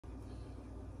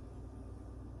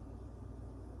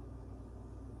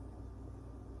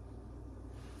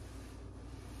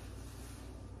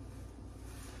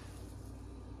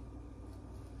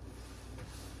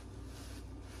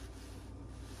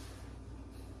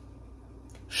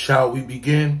Shall we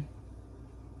begin?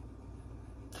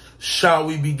 Shall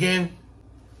we begin?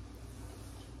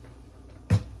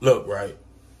 Look, right?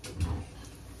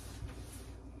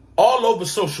 All over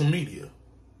social media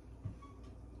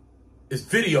is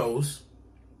videos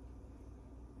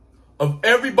of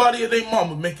everybody and their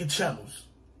mama making channels.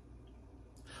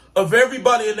 Of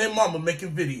everybody and their mama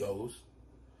making videos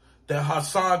that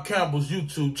Hassan Campbell's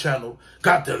YouTube channel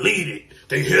got deleted.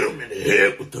 They hit him in the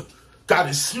head with the, got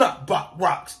his snot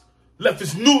rocks, left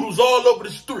his noodles all over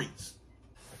the streets.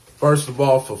 First of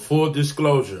all, for full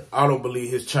disclosure, I don't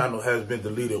believe his channel has been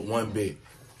deleted one bit.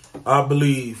 I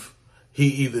believe he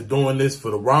either doing this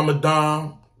for the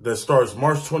Ramadan that starts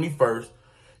March 21st.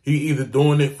 He either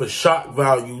doing it for shock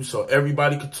value so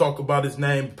everybody could talk about his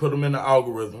name, put him in the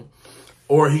algorithm,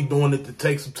 or he doing it to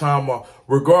take some time off.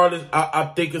 Regardless,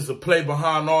 I think it's a play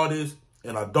behind all this,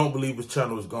 and I don't believe his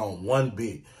channel is gone one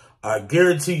bit. I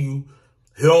guarantee you,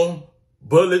 him,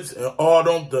 Bullets, and all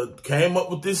them that came up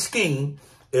with this scheme,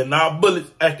 and now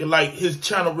Bullets acting like his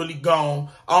channel really gone.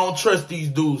 I don't trust these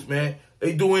dudes, man.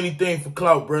 They do anything for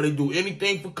clout, bro. They do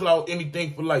anything for clout,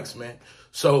 anything for likes, man.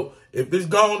 So if it's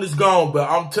gone, it's gone. But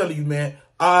I'm telling you, man,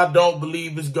 I don't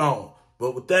believe it's gone.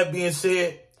 But with that being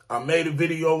said, I made a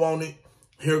video on it.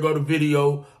 Here go the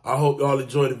video. I hope y'all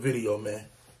enjoy the video, man.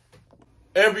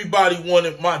 Everybody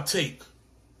wanted my take.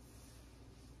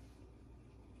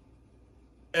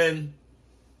 And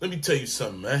let me tell you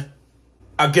something, man.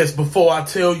 I guess before I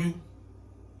tell you,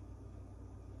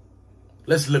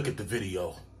 let's look at the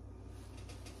video.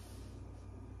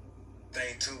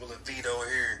 Thing too, Vito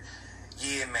here.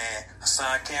 Yeah, man,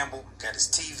 Hassan Campbell got his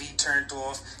TV turned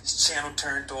off, his channel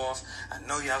turned off. I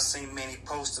know y'all seen many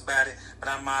posts about it, but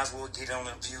I might as well get on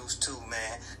the views too,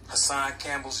 man. Hassan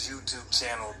Campbell's YouTube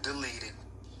channel deleted.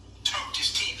 Turn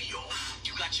this TV off.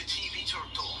 You got your TV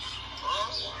turned off.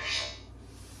 Huh?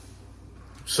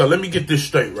 So let me get this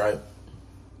straight, right?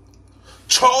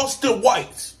 Charleston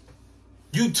White's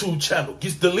YouTube channel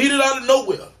gets deleted out of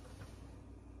nowhere.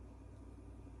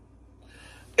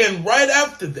 And right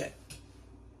after that,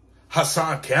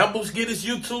 Hassan Campbell's get his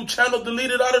YouTube channel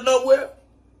deleted out of nowhere.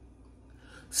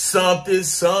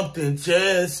 Something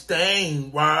just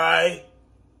ain't right.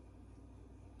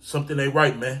 Something ain't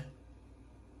right, man.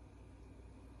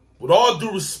 With all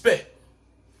due respect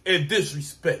and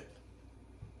disrespect.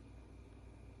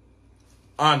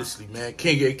 Honestly, man,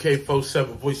 King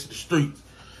AK47, voice of the streets.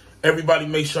 Everybody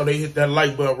make sure they hit that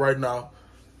like button right now.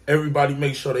 Everybody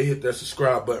make sure they hit that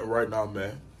subscribe button right now,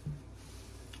 man.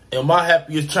 Am I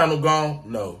happy his channel gone?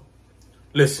 No.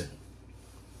 Listen,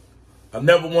 I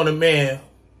never want a man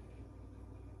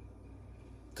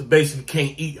to basically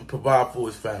can't eat and provide for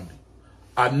his family.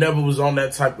 I never was on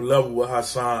that type of level with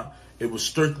Hassan. It was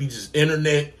strictly just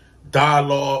internet,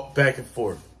 dialogue, back and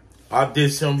forth. I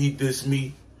diss him, he dissed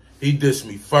me. He dissed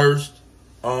me first.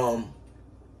 And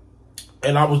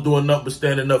I was doing nothing but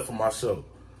standing up for myself.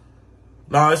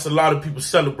 Now, it's a lot of people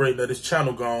celebrating that his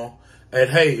channel gone. And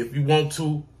hey, if you want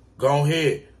to, go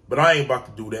ahead. But I ain't about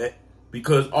to do that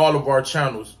because all of our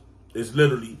channels is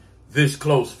literally this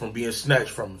close from being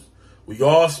snatched from us. We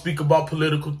all speak about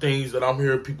political things that I'm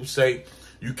hearing people say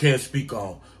you can't speak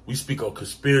on. We speak on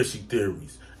conspiracy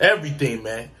theories. Everything,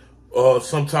 man.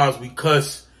 Sometimes we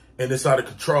cuss and it's out of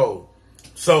control.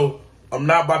 So I'm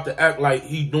not about to act like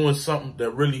he doing something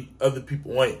that really other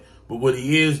people ain't. But what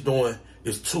he is doing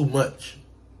is too much.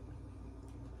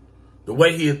 The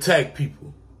way he attacked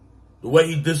people, the way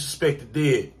he disrespected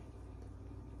dead,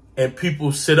 and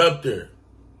people sit up there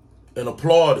and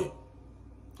applaud it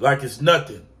like it's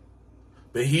nothing.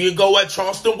 But he'll go at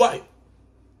Charleston White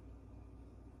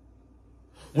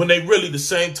when they really the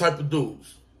same type of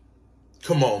dudes.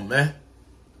 Come on, man.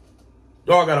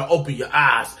 Y'all gotta open your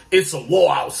eyes. It's a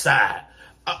war outside.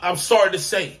 I'm sorry to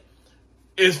say,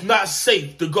 it's not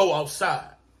safe to go outside.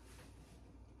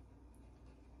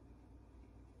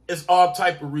 It's all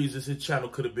type of reasons his channel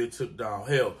could have been took down.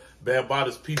 Hell, Bad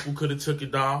Bodies people could have took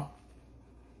it down.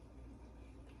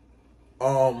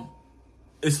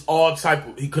 It's all type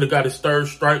of, he could have got his third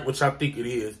strike, which I think it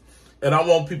is. And I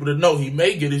want people to know he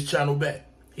may get his channel back.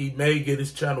 He may get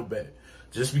his channel back.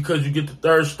 Just because you get the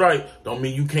third strike don't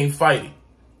mean you can't fight it.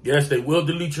 Yes, they will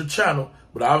delete your channel,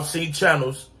 but I've seen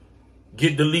channels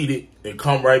get deleted and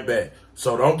come right back.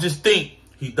 So don't just think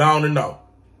he down and out.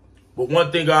 But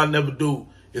one thing I'll never do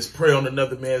is prey on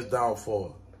another man's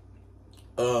downfall.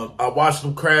 I watched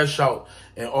him crash out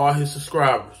and all his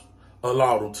subscribers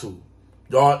allowed him to.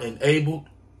 Y'all enabled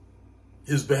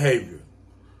his behavior.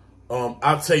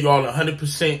 I'll tell y'all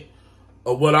 100%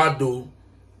 of what I do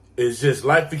is just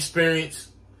life experience,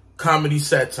 comedy,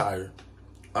 satire.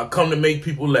 I come to make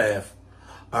people laugh.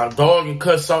 I dog and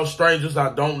cuss out strangers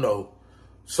I don't know,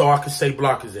 so I can say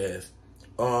block his ass.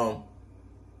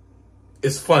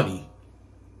 It's funny.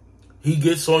 He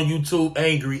gets on YouTube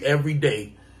angry every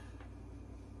day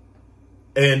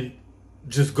and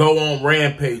just go on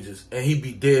rampages, and he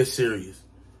be dead serious.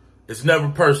 It's never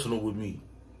personal with me.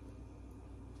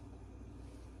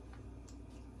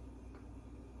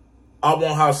 I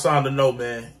want Hassan to know,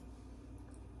 man,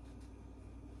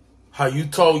 how you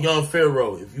told young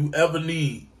Pharaoh, if you ever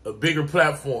need a bigger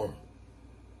platform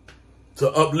to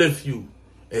uplift you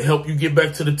and help you get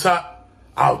back to the top,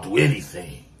 I'll do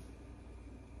anything.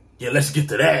 Yeah, let's get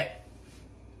to that.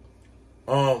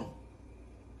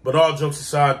 But all jokes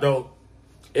aside, though,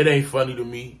 it ain't funny to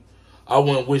me. I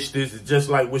wouldn't wish this. It's just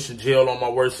like wishing jail on my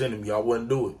worst enemy. I wouldn't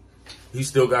do it. He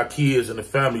still got kids and a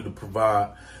family to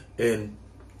provide. And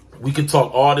we can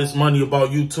talk all this money about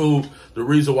YouTube. The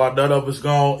reason why none of us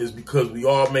gone is because we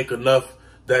all make enough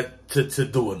that to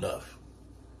do enough.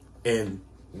 And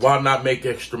why not make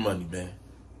extra money, man?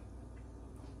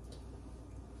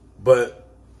 But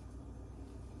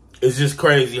it's just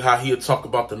crazy how he'll talk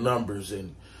about the numbers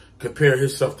and compare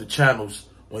himself to channels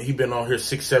when he been on here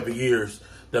 6, 7 years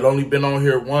that only been on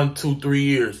here 1, 2, 3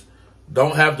 years,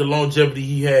 don't have the longevity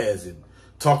he has, and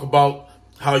talk about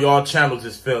how y'all channels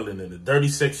is failing in the dirty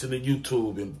section of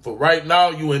YouTube. And for right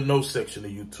now, you in no section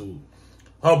of YouTube.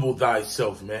 Humble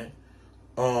thyself, man.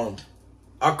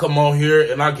 I come on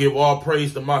here and I give all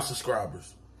praise to my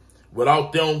subscribers.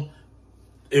 Without them,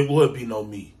 it would be no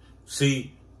me.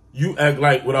 See, you act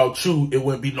like without you, it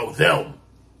wouldn't be no them.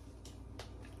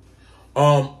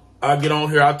 I get on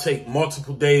here, I take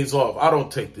multiple days off. I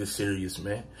don't take this serious,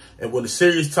 man. And when a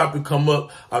serious topic come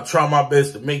up, I try my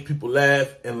best to make people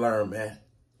laugh and learn, man.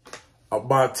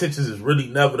 My intentions is really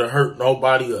never to hurt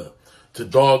nobody or to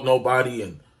dog nobody.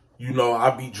 And, you know, I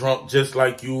be drunk just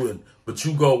like you. But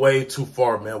you go way too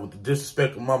far, man, with the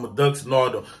disrespect of Mama Ducks and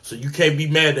all them. So you can't be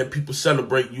mad that people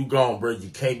celebrate you gone, bro. You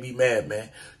can't be mad, man.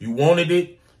 You wanted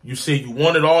it. You said you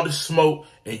wanted all the smoke,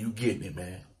 and you getting it,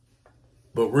 man.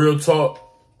 But real talk,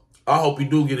 I hope he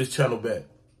do get his channel back.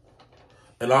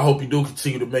 And I hope he do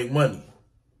continue to make money.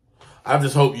 I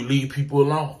just hope you leave people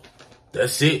alone.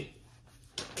 That's it.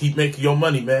 Keep making your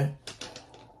money, man.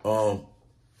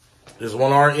 It's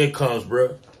one of our incomes,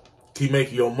 bro. Keep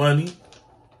making your money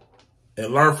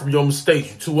and learn from your mistakes.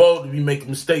 You're too old to be making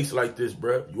mistakes like this,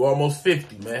 bro. You almost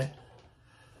 50, man.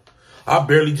 I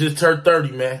barely just turned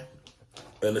 30, man.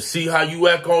 And to see how you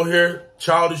act on here,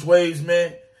 childish ways,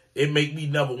 man, it make me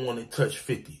never want to touch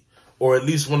 50. Or at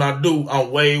least when I do, I'm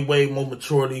way, way more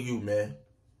mature than you, man.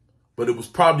 But it was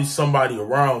probably somebody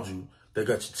around you that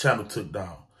got your channel took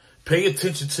down. Pay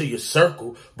attention to your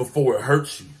circle before it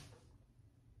hurts you.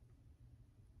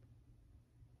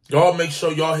 Y'all make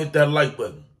sure y'all hit that like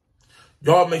button.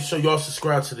 Y'all make sure y'all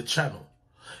subscribe to the channel.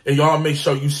 And y'all make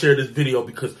sure you share this video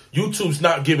because YouTube's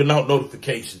not giving out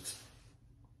notifications.